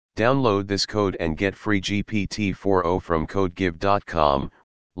Download this code and get free GPT-4o from codegive.com,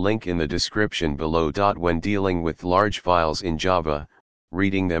 link in the description below. When dealing with large files in Java,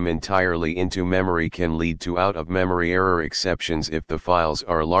 reading them entirely into memory can lead to out-of-memory error exceptions if the files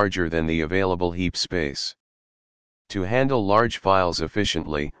are larger than the available heap space. To handle large files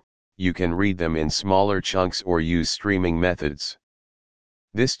efficiently, you can read them in smaller chunks or use streaming methods.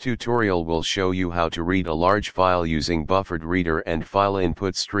 This tutorial will show you how to read a large file using bufferedreader and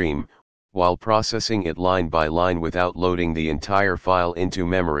fileinputstream, while processing it line by line without loading the entire file into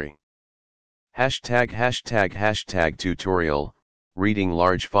memory. #tutorial, reading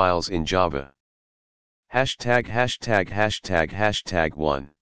large files in Java. #1.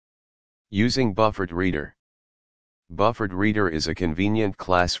 Using bufferedreader. Bufferedreader is a convenient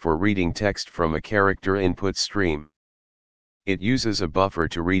class for reading text from a character input stream. It uses a buffer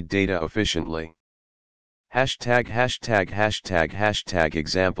to read data efficiently. Example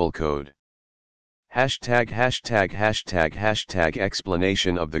code.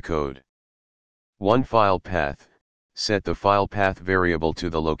 Explanation of the code. 1. File path. Set the file path variable to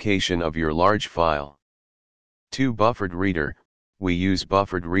the location of your large file. 2. Bufferedreader. We use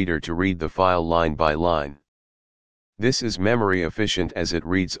bufferedreader to read the file line by line. This is memory efficient as it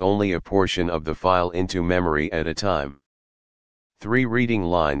reads only a portion of the file into memory at a time. 3. Reading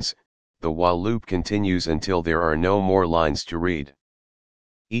lines. The while loop continues until there are no more lines to read.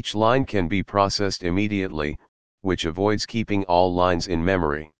 Each line can be processed immediately, which avoids keeping all lines in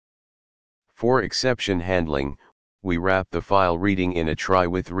memory. 4. Exception handling. We wrap the file reading in a try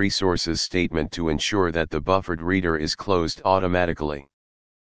with resources statement to ensure that the bufferedreader is closed automatically.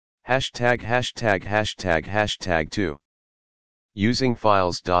 #2. Using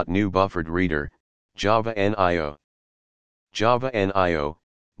files.new bufferedreader, Java NIO. Java NIO,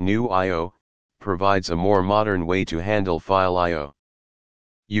 new I/O, provides a more modern way to handle file I/O.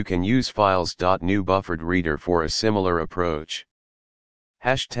 You can use files.new bufferedreader for a similar approach.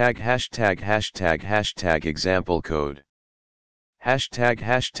 Example code.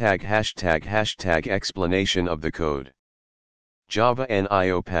 Explanation of the code. Java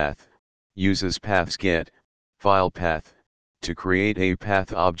NIO path uses paths get, file path, to create a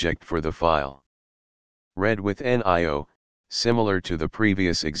path object for the file. Read with NIO, similar to the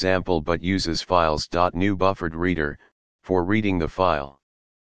previous example but uses files.new bufferedreader, for reading the file.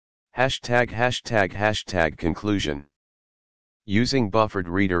 Conclusion. Using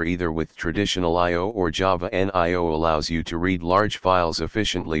bufferedreader either with traditional I/O or Java NIO allows you to read large files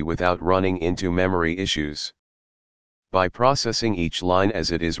efficiently without running into memory issues. By processing each line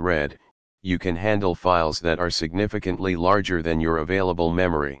as it is read, you can handle files that are significantly larger than your available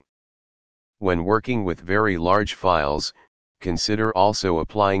memory. When working with very large files, consider also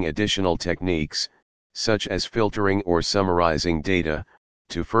applying additional techniques, such as filtering or summarizing data,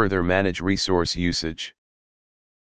 to further manage resource usage.